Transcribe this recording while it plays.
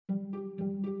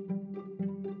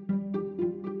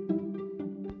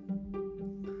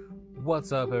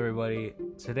What's up, everybody?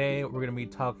 Today we're gonna be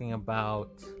talking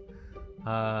about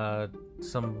the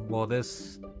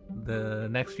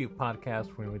next few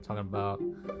podcasts we're gonna be talking about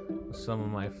some of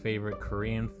my favorite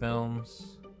Korean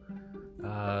films.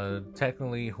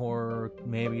 Technically horror,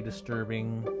 maybe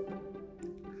disturbing.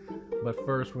 But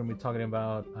first we're gonna be talking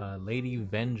about Lady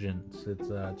Vengeance. It's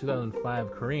a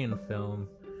 2005 Korean film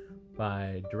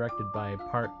directed by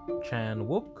Park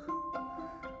Chan-wook.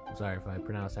 Sorry if I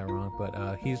pronounced that wrong,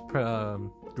 but he's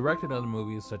directed other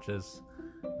movies such as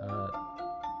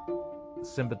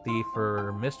Sympathy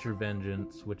for Mr.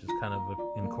 Vengeance, which is kind of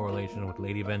in correlation with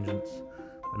Lady Vengeance,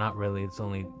 but not really. It's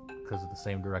only because of the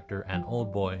same director, and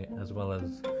Old Boy, as well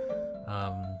as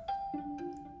a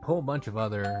whole bunch of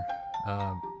other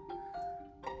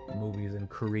movies in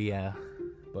Korea.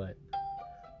 But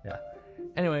yeah.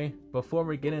 Anyway, before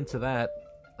we get into that,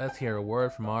 let's hear a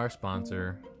word from our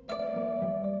sponsor.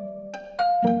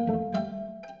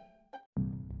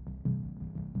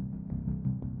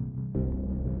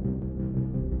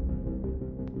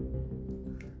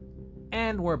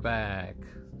 And we're back.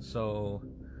 So,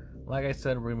 like I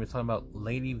said, we're going to be talking about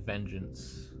Lady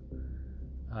Vengeance.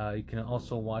 You can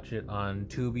also watch it on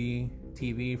Tubi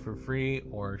TV for free,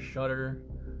 or Shudder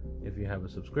if you have a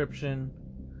subscription.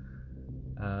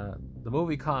 The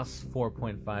movie costs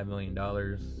 $4.5 million.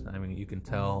 I mean, you can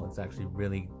tell it's actually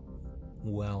really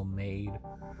well made.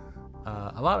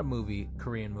 A lot of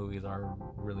Korean movies are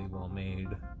really well made.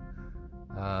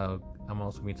 I'm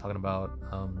also going to be talking about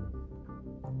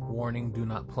Warning, Do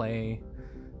Not Play,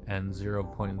 and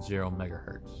 0.0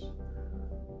 megahertz.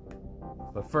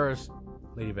 But first,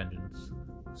 Lady Vengeance.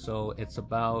 So it's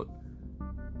about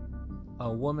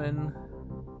a woman.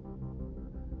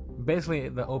 Basically,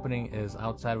 the opening is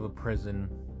outside of a prison,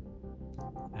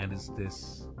 and it's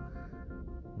this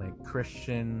like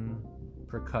Christian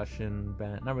percussion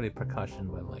band. Not really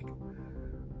percussion, but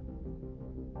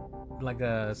like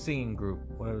a singing group,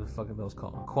 whatever the fuck are those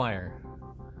called, a choir.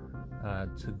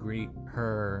 To greet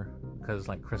her, because it's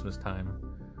like Christmas time,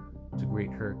 to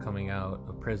greet her coming out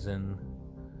of prison.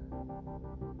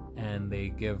 And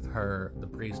the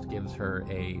priest gives her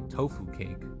a tofu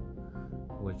cake,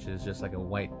 which is just like a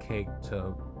white cake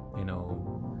to,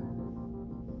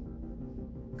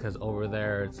 because over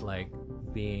there it's like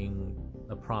being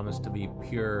a promise to be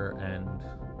pure and,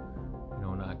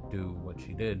 not do what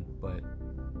she did. But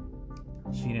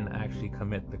she didn't actually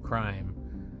commit the crime.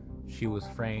 She was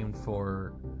framed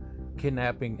for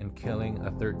kidnapping and killing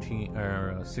a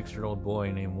 6-year-old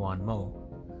boy named Won Mo.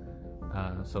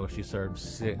 So she served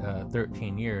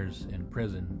 13 years in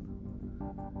prison.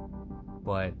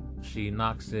 But she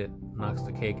knocks the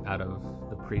cake out of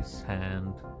the priest's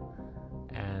hand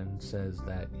and says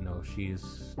that,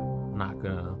 she's not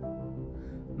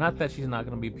that she's not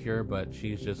gonna be pure, but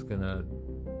she's just gonna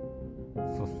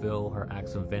fulfill her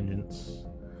acts of vengeance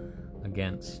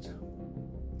against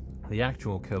the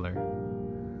actual killer,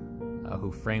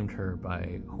 who framed her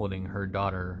by holding her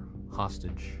daughter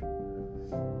hostage.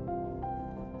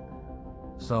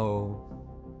 So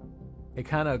it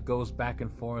kind of goes back and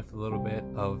forth a little bit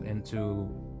into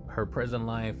her prison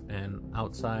life and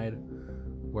outside,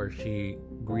 where she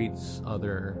greets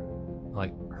other,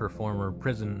 like her former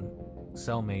prison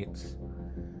cellmates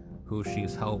who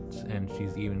she's helped, and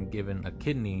she's even given a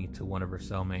kidney to one of her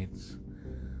cellmates.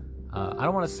 I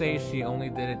don't want to say she only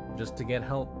did it just to get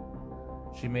help.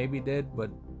 She maybe did,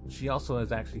 but she also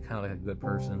is actually kind of like a good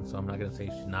person, so I'm not going to say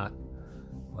she's not.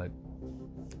 But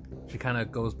she kind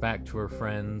of goes back to her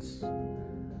friends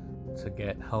to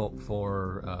get help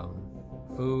for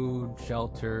food,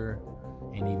 shelter,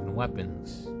 and even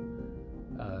weapons.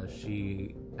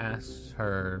 She asks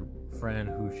her friend,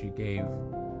 who she gave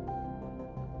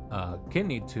a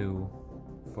kidney to,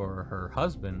 for her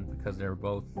husband, because they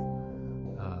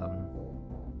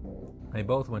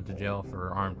both went to jail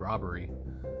for armed robbery.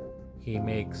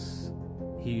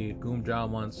 Goomja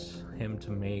wants him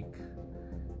to make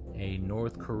a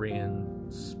North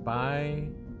Korean spy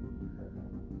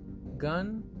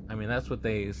gun. I mean, that's what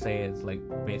they say. It's like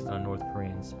based on North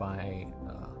Korean spy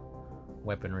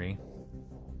weaponry,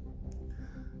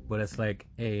 but it's like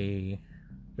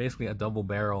basically a double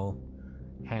barrel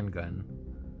handgun.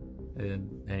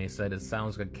 And he said it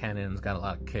sounds like a cannon. It's got a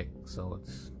lot of kick, so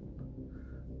it's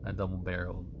a double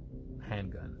barrel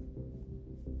handgun.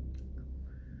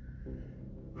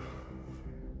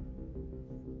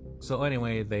 So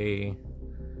anyway,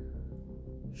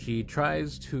 she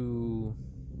tries to,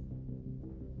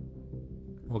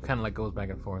 kind of like goes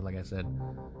back and forth, like I said.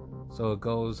 So it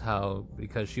goes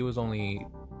because she was only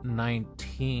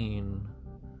 19.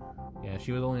 Yeah,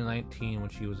 she was only 19 when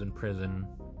she was in prison.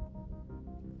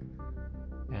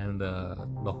 and the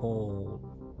whole,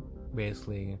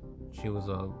 basically, she was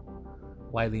a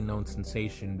widely known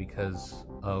sensation because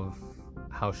of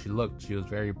how she looked. She was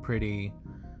very pretty,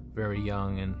 very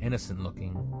young, and innocent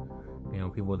looking.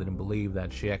 People didn't believe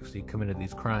that she actually committed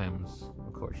these crimes.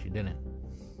 Of course, she didn't.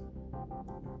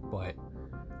 But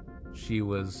she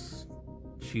was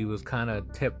kind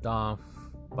of tipped off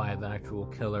by the actual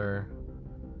killer,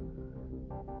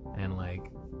 and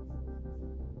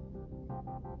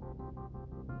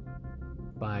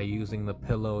by using the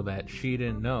pillow that she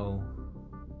didn't know,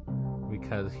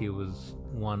 because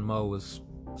Juan Mo was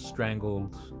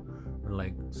strangled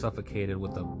or suffocated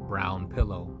with a brown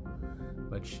pillow.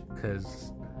 But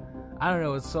because I don't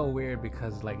know, it's so weird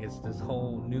because it's this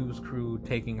whole news crew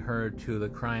taking her to the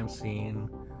crime scene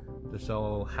to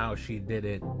show how she did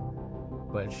it,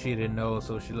 but she didn't know,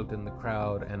 so she looked in the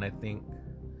crowd, and I think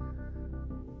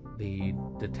the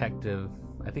detective,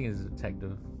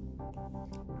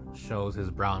 shows his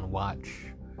brown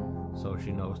watch, so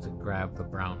she knows to grab the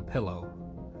brown pillow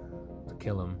to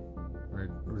kill him, or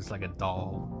just like a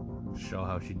doll, show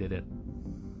how she did it.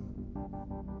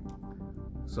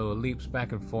 So it leaps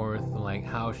back and forth,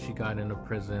 how she got into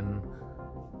prison,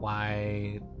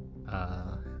 why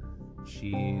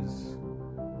she's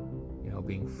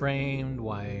being framed,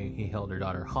 why he held her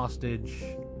daughter hostage,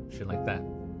 shit like that.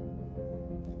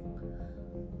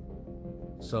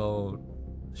 So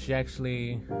she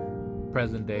actually,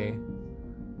 present day,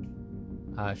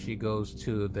 she goes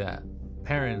to the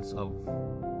parents of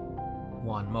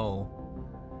Juan Mo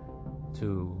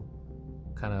to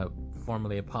kind of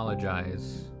formally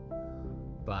apologize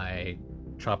by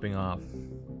chopping off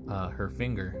her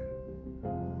finger.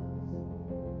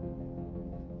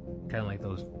 Kind of like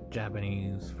those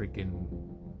Japanese freaking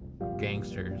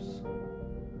gangsters.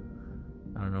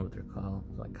 I don't know what they're called.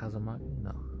 Like Kazamaki?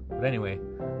 No. But anyway,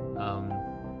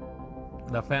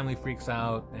 the family freaks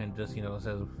out and just,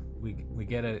 says, we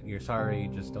get it, you're sorry,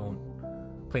 just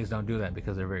please don't do that,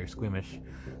 because they're very squeamish.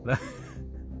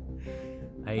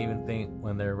 I even think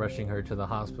when they're rushing her to the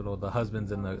hospital, the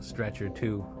husband's in the stretcher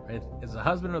too. It's the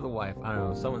husband or the wife? I don't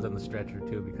know. Someone's in the stretcher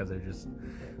too, because they're just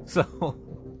so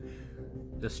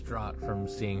distraught from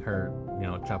seeing her,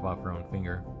 chop off her own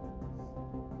finger.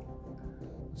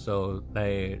 So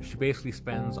she basically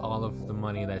spends all of the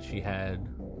money that she had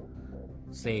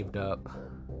saved up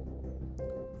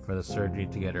for the surgery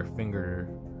to get her finger,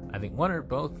 I think one or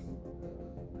both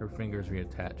her fingers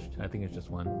reattached. I think it's just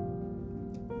one.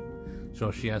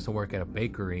 So she has to work at a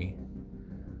bakery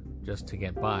just to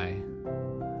get by,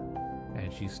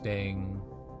 and she's staying,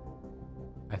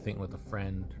 I think, with a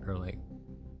friend, or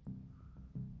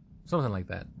something like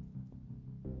that.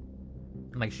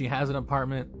 She has an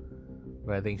apartment,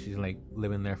 but I think she's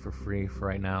living there for free for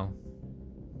right now.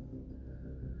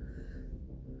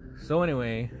 So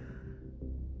anyway,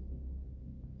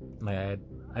 I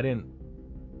didn't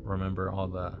remember all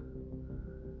the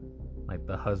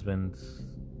husband's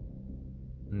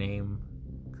name,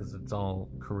 because it's all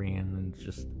Korean, and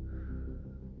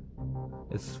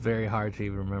it's very hard to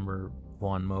even remember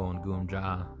Won Mo and Goom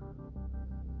Ja.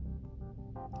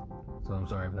 So I'm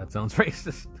sorry if that sounds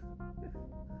racist.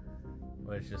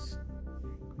 But it's just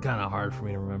kind of hard for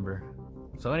me to remember.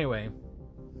 So anyway,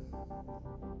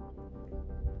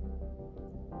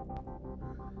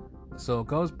 so it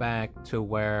goes back to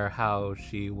how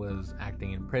she was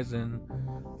acting in prison.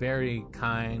 Very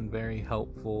kind, very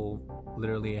helpful,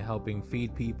 literally helping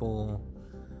feed people,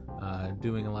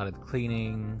 doing a lot of the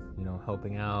cleaning,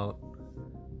 helping out.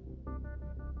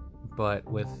 But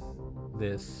with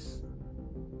this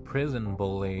prison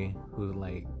bully who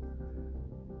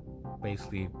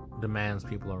basically demands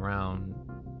people around,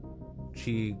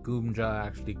 Goomja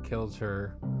actually kills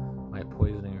her by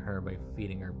poisoning her by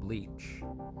feeding her bleach.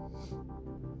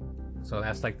 So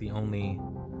that's the only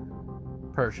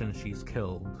person she's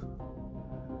killed.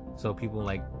 So people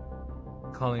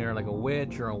calling her a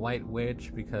witch or a white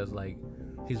witch, because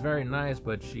she's very nice,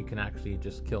 but she can actually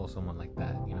just kill someone like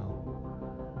that,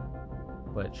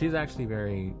 But she's actually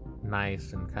very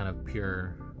nice and kind of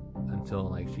pure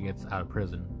until she gets out of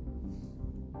prison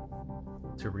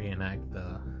to reenact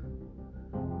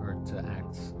to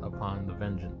act upon the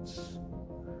vengeance.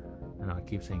 I know I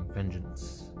keep saying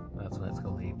vengeance. That's why it's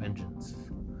called a vengeance.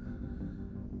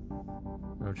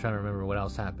 I'm trying to remember what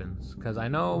else happens, because I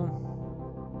know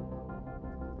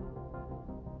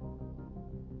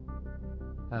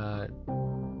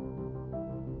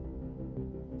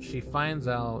she finds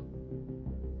out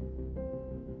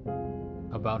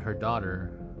about her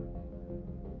daughter.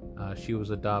 She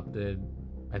was adopted.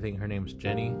 I think her name's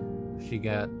Jenny.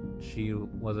 She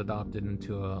was adopted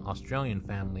into an Australian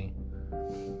family,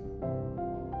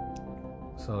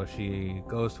 So she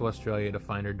goes to Australia to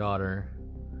find her daughter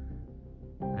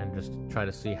and just try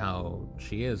to see how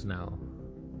she is now.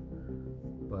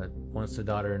 But once the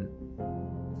daughter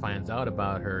finds out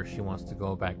about her, she wants to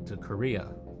go back to Korea.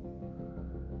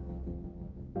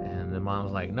 And the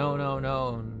mom's like, no, no,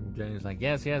 no. And Jenny's like,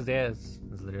 yes, yes, yes.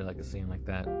 It's literally like a scene like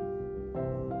that.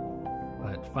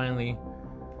 But finally,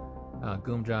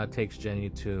 Goomja takes Jenny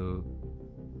to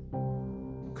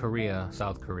Korea,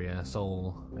 South Korea,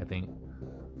 Seoul, I think.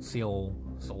 Seoul.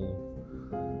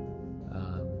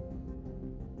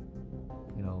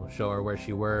 Show her where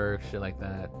she works, shit like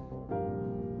that.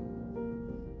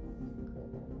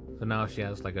 So now she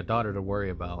has like a daughter to worry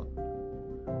about.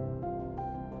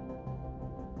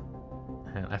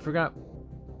 And I forgot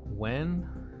when.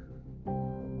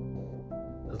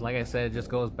 Like I said, it just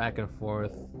goes back and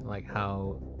forth, like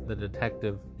how the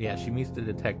detective, she meets the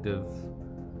detective,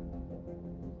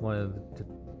 one of the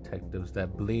detectives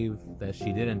that believe that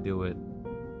she didn't do it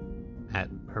at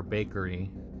her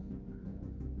bakery.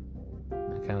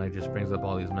 It kind of like just brings up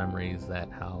all these memories that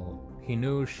how he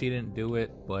knew she didn't do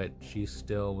it, but she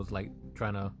still was like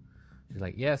she's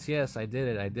like, yes, yes, I did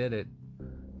it,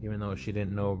 even though she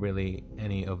didn't know really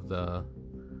any of the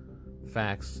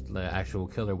facts the actual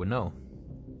killer would know.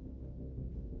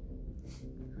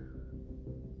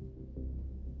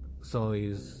 So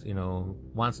he's,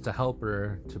 wants to help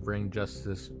her to bring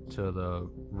justice to the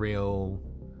real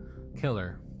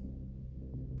killer.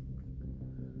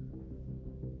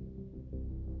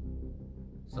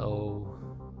 So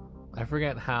I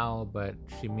forget how, but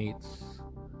she meets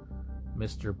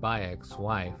Mr. Bayek's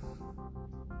wife.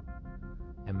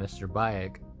 And Mr.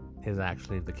 Bayek is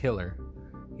actually the killer.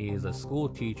 He's a school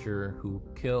teacher who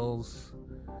kills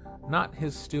not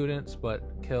his students, but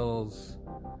kills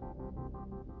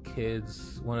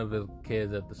kids, one of the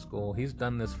kids at the school. He's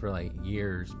done this for like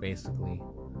years, basically.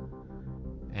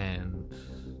 And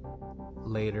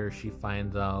later she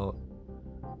finds out,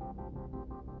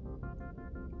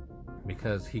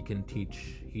 because he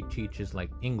teaches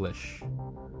like English,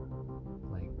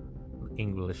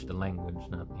 the language,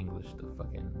 not English the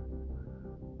fucking,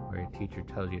 where your teacher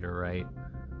tells you to write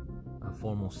a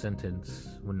formal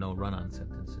sentence with no run-on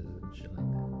sentences and shit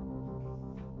like that.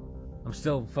 I'm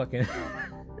still fucking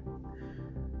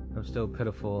I'm still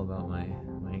pitiful about my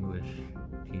English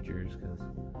teachers, because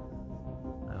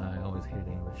I always hated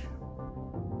English.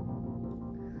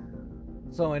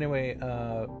 So anyway,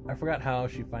 I forgot how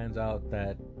she finds out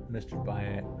that Mr.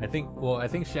 Bayek, I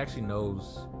think she actually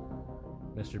knows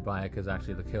Mr. Bayek is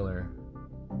actually the killer,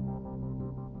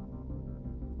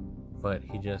 but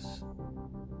he just,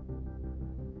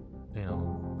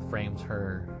 frames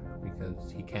her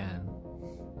because he can.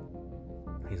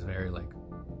 He's very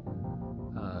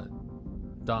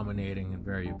dominating and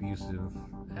very abusive,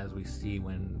 as we see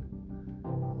when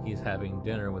he's having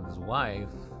dinner with his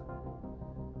wife.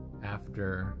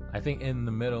 After, I think in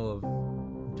the middle of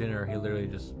dinner, he literally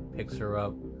just picks her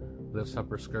up, lifts up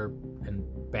her skirt, and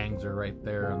bangs her right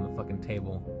there on the fucking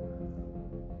table.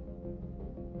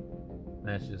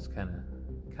 That's just kind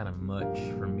of much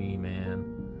for me, man.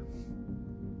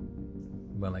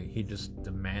 But he just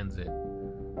demands it,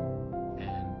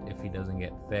 and if he doesn't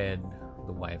get fed,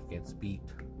 the wife gets beat.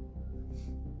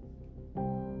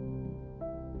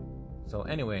 So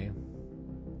anyway,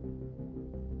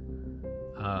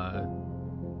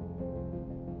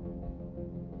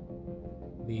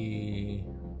 the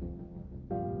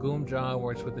Goomja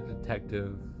works with the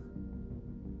detective,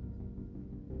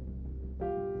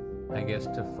 I guess,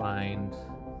 to find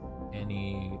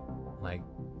any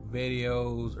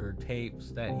videos or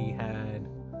tapes that he had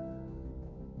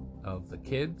of the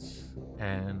kids,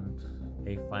 and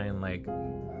they find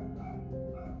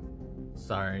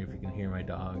sorry if you can hear my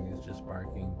dog, he's just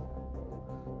barking.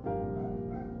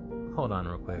 Hold on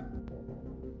real quick.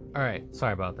 Alright,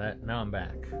 sorry about that. Now I'm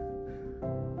back.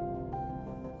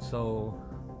 So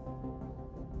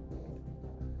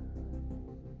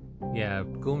yeah,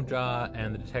 Goomja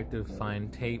and the detective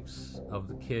find tapes of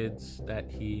the kids that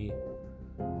he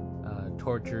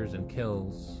tortures and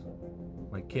kills,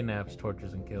 kidnaps,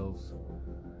 tortures, and kills,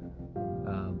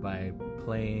 by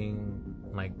playing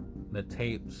the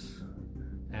tapes,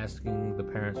 asking the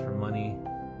parents for money,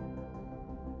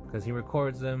 because he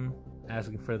records them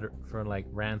asking for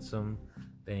ransom,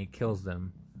 then he kills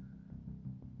them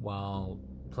while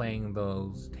playing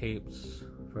those tapes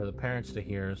for the parents to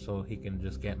hear, so he can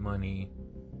just get money,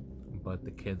 but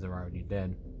the kids are already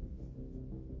dead.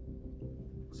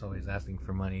 So he's asking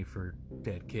for money for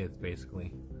dead kids,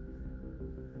 basically,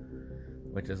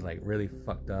 which is really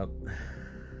fucked up.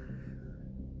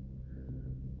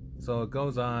 So it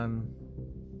goes on,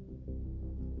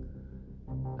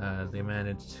 They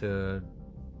managed to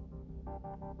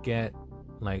get,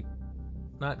 like,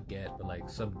 not get, but like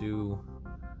subdue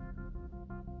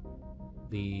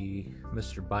the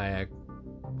Mr. Bayek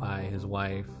by his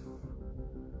wife,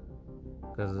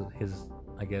 because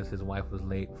I guess his wife was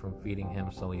late from feeding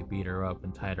him, so he beat her up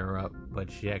and tied her up.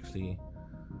 But she actually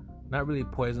not really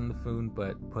poisoned the food,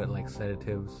 but put like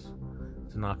sedatives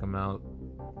to knock him out.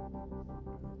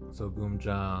 So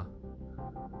Goomja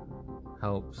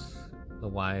helps the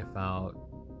wife out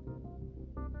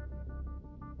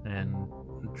and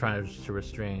tries to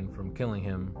restrain from killing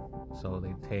him. So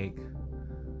they take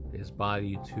his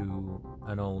body to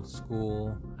an old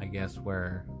school, I guess,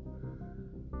 where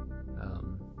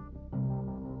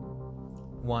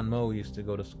Wan Mo used to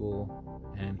go to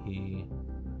school, and he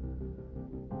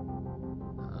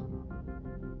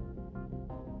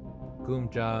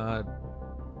Goomja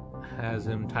has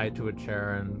him tied to a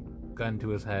chair and gun to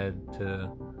his head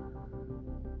to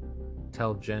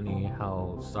tell Jenny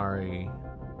how sorry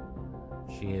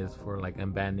she is for like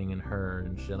abandoning her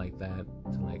and shit like that,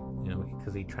 to like, you know,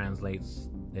 because he translates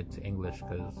it to English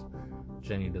because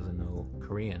Jenny doesn't know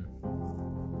Korean.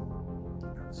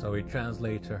 So he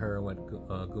translates to her what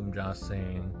Goomja's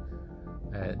saying,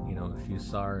 that, you know, she's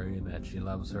sorry, that she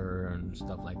loves her and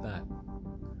stuff like that.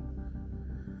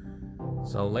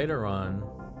 So later on,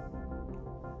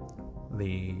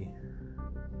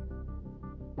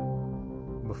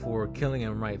 before killing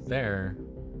him right there,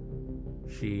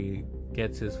 she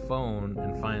gets his phone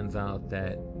and finds out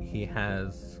that he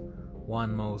has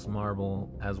Wan Mo's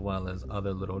marble as well as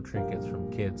other little trinkets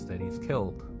from kids that he's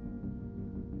killed.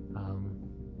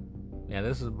 Yeah,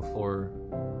 this is before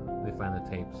they find the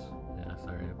tapes. Yeah,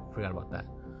 sorry, I forgot about that.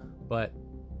 But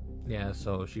yeah,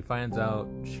 so she finds out,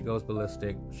 she goes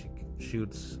ballistic, she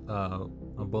shoots a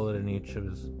bullet in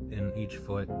each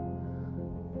foot.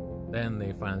 Then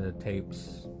they find the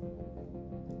tapes,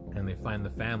 and they find the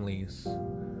families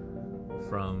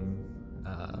from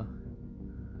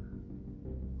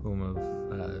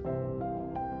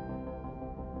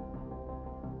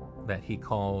that he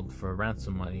called for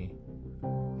ransom money,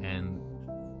 and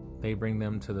they bring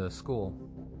them to the school.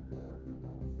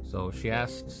 So she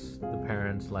asks the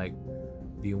parents, like,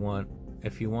 if you want,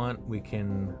 we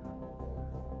can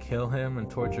kill him and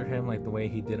torture him like the way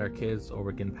he did our kids, or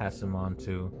we can pass him on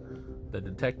to the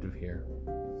detective here.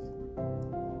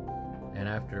 And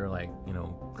after, like, you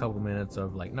know, a couple minutes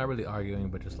of like not really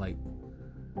arguing, but just like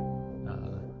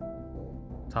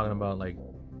talking about like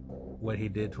what he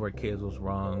did to our kids was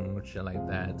wrong, shit like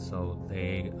that, so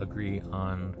they agree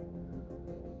on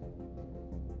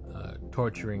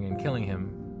torturing and killing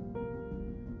him.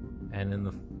 And in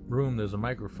the room there's a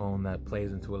microphone that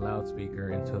plays into a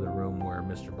loudspeaker into the room where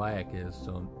Mr. Bayek is,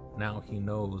 so now he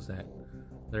knows that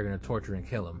they're gonna torture and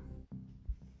kill him.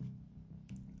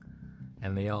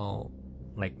 And they all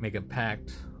like make a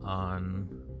pact on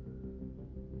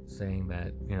saying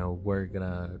that, you know,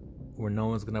 no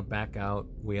one's gonna back out.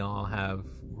 We're all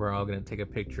gonna take a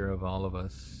picture of all of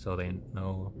us, so they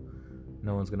know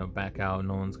no one's gonna back out.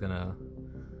 No one's gonna,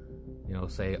 you know,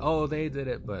 say, oh, they did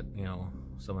it, but, you know,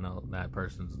 someone else, that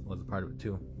person was a part of it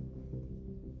too.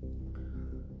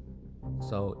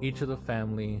 So each of the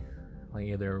family, like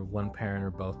either one parent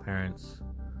or both parents,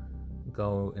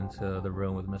 go into the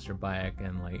room with Mr. Bayek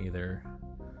and like either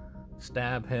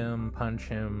stab him, punch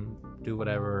him, do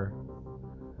whatever.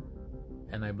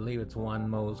 And I believe it's Wan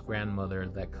Mo's grandmother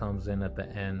that comes in at the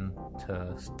end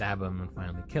to stab him and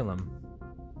finally kill him.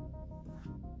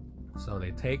 So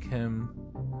they take him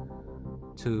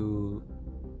to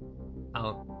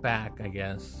out back, I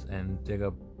guess, and dig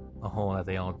up a hole that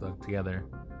they all dug together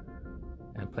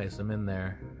and place him in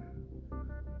there.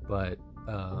 But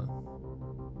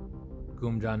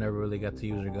Goomja never really got to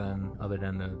use her gun other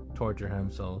than to torture him,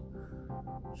 so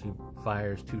she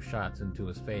fires 2 shots into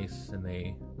his face, and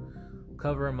they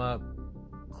cover him up,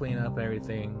 clean up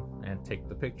everything, and take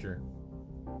the picture,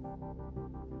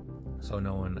 so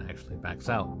no one actually backs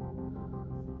out.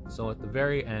 So at the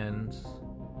very end,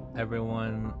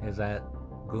 everyone is at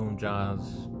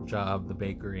Goomja's job, the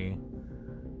bakery,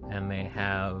 and they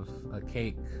have a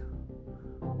cake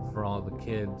for all the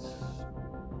kids,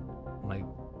 like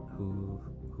who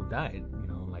died, you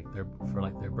know, like their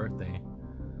birthday.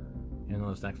 You know,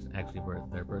 it's actually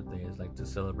their birthday is like to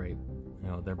celebrate, you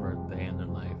know, their birthday and their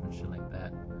life and shit like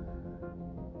that.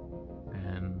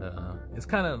 And it's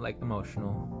kind of like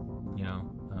emotional, you know.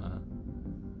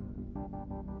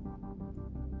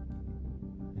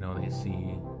 You know, they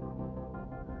see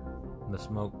the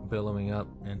smoke billowing up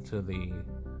into the,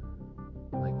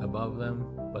 like, above them,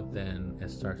 but then it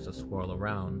starts to swirl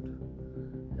around.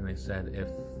 And they said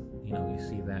if you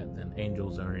see that, then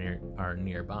angels are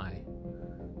nearby.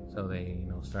 So they,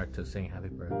 start to sing happy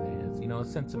birthday.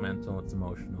 It's sentimental, it's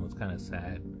emotional, it's kind of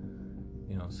sad,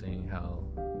 seeing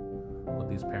what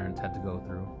these parents had to go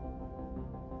through.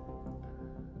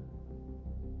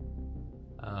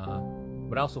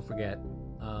 But I also forget,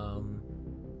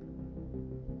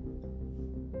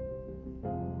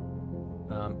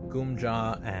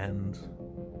 Goomja and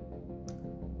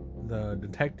the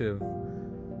detective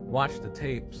watch the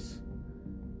tapes,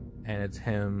 and it's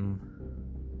him,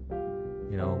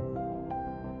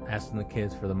 asking the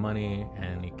kids for the money,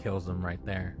 and he kills them right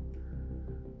there.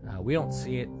 We don't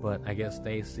see it, but I guess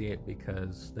they see it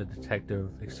because the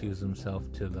detective excused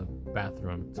himself to the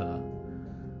bathroom to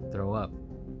throw up.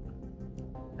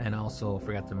 And also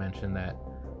forgot to mention that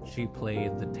she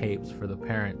played the tapes for the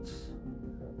parents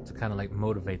to kind of like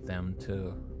motivate them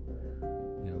to,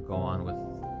 go on with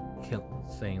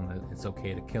saying that it's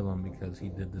okay to kill him because he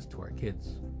did this to our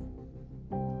kids.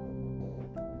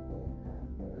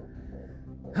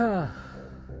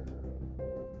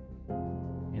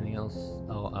 Anything else?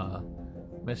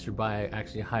 Mr. Bai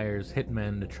actually hires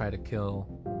hitmen to try to kill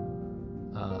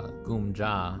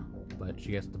Goomja, but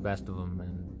she gets the best of him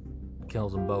and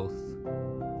kills them both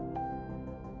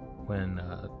when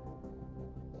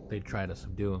they try to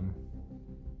subdue him.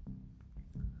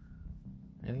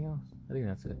 Anything else? I think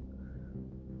that's it.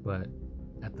 But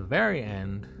at the very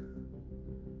end,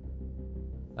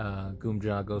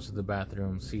 Goomja goes to the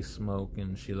bathroom, sees smoke,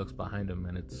 and she looks behind him,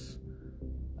 and it's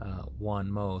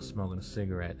Wan Mo smoking a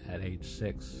cigarette at age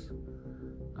 6.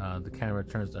 The camera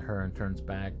turns to her and turns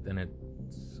back, then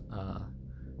it's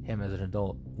him as an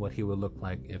adult, what he would look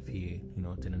like if he,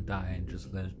 didn't die and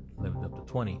just lived up to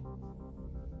 20.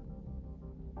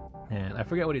 And I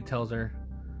forget what he tells her,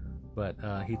 but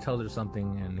he tells her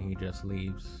something and he just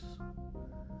leaves.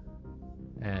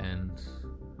 And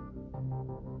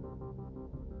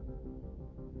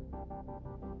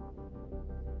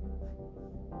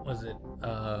was it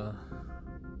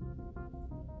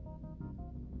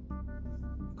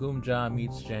Goomja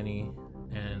meets Jenny,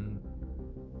 and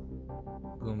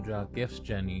Goomja gifts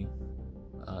Jenny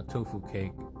tofu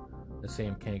cake, the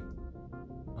same cake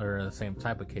or the same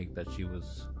type of cake that she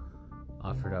was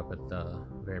offered up at the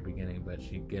very beginning, but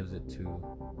she gives it to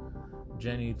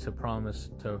Jenny to promise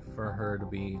for her to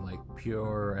be like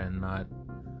pure and not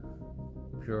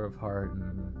pure of heart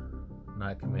and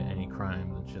not commit any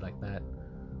crimes and shit like that.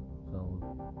 So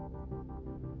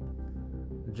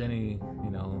Jenny,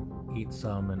 eats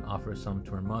some and offers some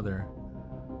to her mother,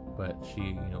 but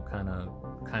she, kind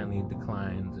of kindly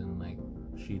declines, and like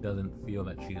she doesn't feel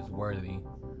that she is worthy.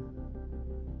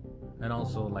 And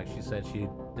also, like she said, she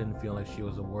didn't feel like she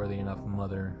was a worthy enough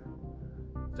mother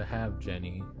to have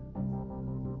Jenny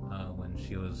when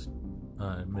she was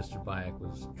Mr. Bayek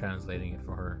was translating it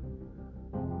for her.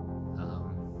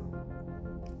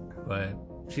 But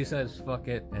she says fuck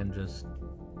it and just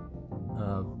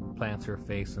plants her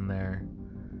face in there,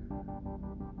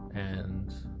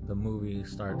 and the movie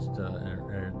starts to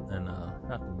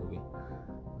not the movie,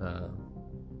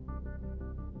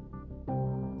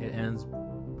 it ends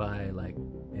by like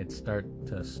it start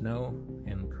to snow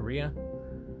in Korea,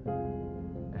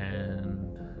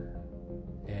 and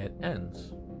it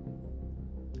ends.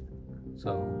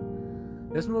 So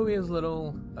this movie is a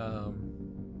little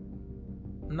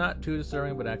not too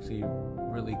disturbing, but actually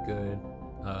really good.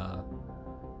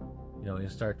 You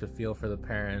start to feel for the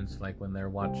parents, like when they're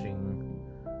watching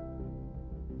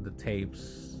the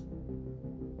tapes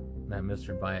that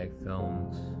Mr. Bayek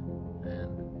filmed,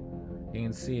 and you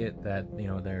can see it that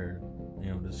they're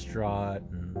distraught,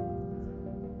 and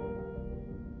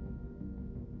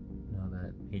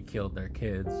that he killed their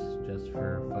kids just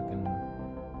for fucking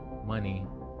money.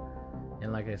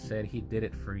 And like I said, he did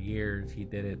it for years. He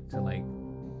did it to like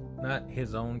not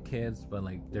his own kids, but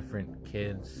like different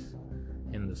kids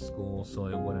in the school, so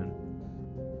it wouldn't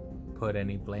put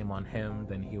any blame on him.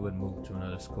 Then he would move to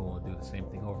another school and do the same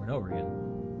thing over and over again.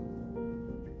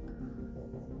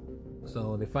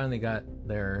 So they finally got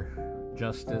their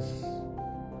justice,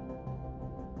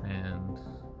 and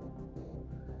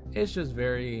it's just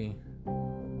very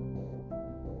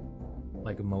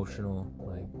like emotional.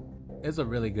 Like it's a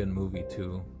really good movie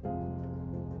too.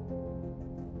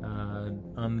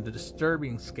 On the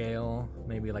disturbing scale,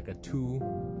 maybe like a 2.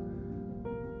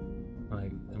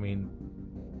 Like, I mean,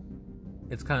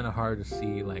 it's kind of hard to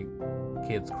see like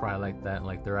kids cry like that,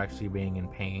 like they're actually being in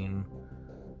pain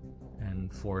and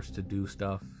forced to do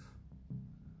stuff.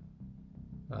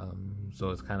 So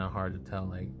it's kind of hard to tell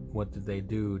like what did they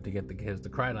do to get the kids to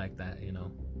cry like that,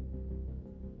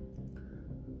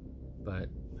 But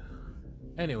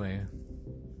anyway,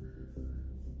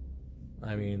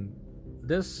 I mean,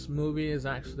 this movie is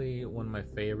actually one of my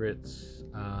favorites.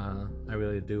 I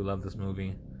really do love this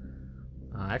movie.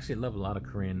 I actually love a lot of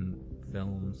Korean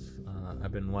films.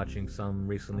 I've been watching some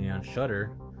recently on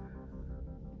Shudder.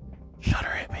 Shudder,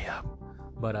 hit me up.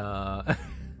 But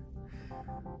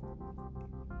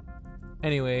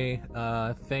anyway,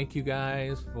 thank you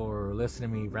guys for listening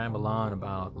to me ramble on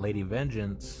about Lady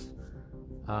Vengeance.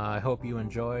 I hope you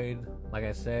enjoyed. Like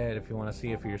I said, if you want to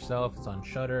see it for yourself, it's on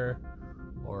Shudder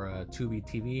or Tubi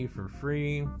TV for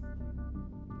free.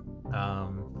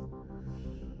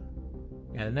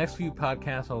 Yeah, the next few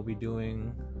podcasts I'll be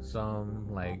doing some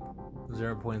like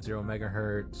 0.0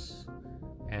 megahertz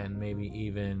and maybe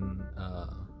even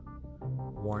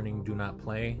warning, do not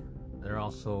play. They're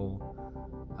also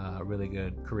really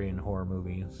good Korean horror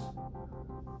movies.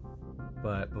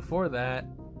 But before that,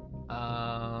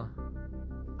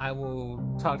 I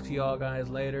will talk to y'all guys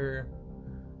later.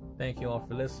 Thank you all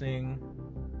for listening.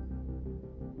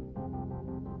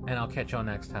 And I'll catch y'all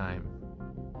next time.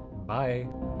 Bye.